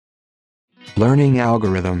learning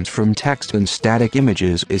algorithms from text and static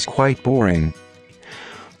images is quite boring.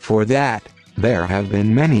 For that, there have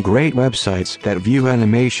been many great websites that view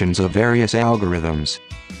animations of various algorithms.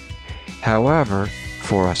 However,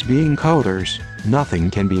 for us being coders,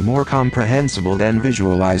 nothing can be more comprehensible than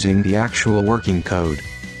visualizing the actual working code.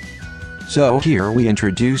 So here we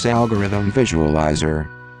introduce Algorithm Visualizer.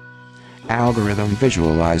 Algorithm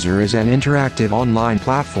Visualizer is an interactive online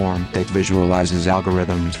platform that visualizes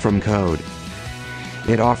algorithms from code.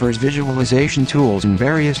 It offers visualization tools in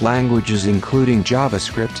various languages including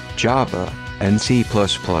JavaScript, Java, and C++.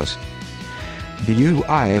 The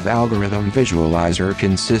UI of Algorithm Visualizer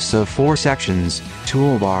consists of 4 sections: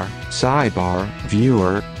 toolbar, sidebar,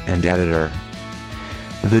 viewer, and editor.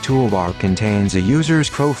 The toolbar contains a user's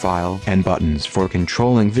profile and buttons for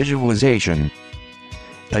controlling visualization.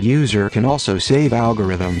 A user can also save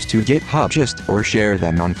algorithms to GitHub or share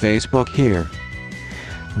them on Facebook here.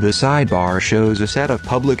 The sidebar shows a set of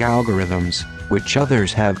public algorithms, which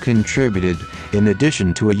others have contributed, in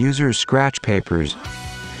addition to a user's scratch papers.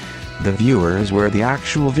 The viewer is where the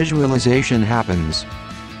actual visualization happens.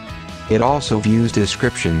 It also views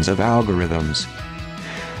descriptions of algorithms.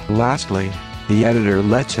 Lastly, the editor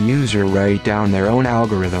lets a user write down their own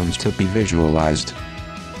algorithms to be visualized.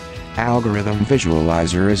 Algorithm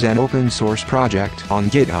Visualizer is an open-source project on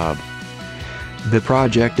GitHub. The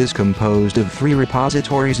project is composed of 3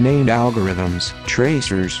 repositories named Algorithms,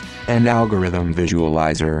 Tracers, and Algorithm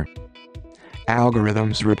Visualizer.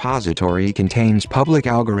 Algorithms repository contains public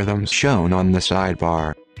algorithms shown on the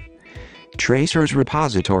sidebar. Tracers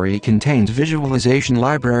repository contains visualization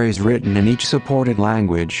libraries written in each supported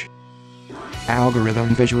language.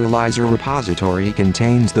 Algorithm Visualizer repository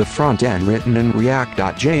contains the front end written in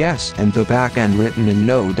React.js and the back end written in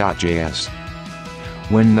Node.js.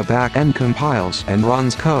 When the back end compiles and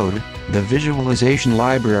runs code, the visualization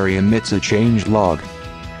library emits a change log.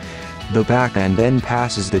 The back end then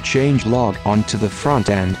passes the change log onto the front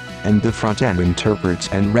end, and the front end interprets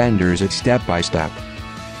and renders it step by step.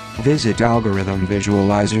 Visit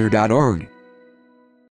algorithmvisualizer.org.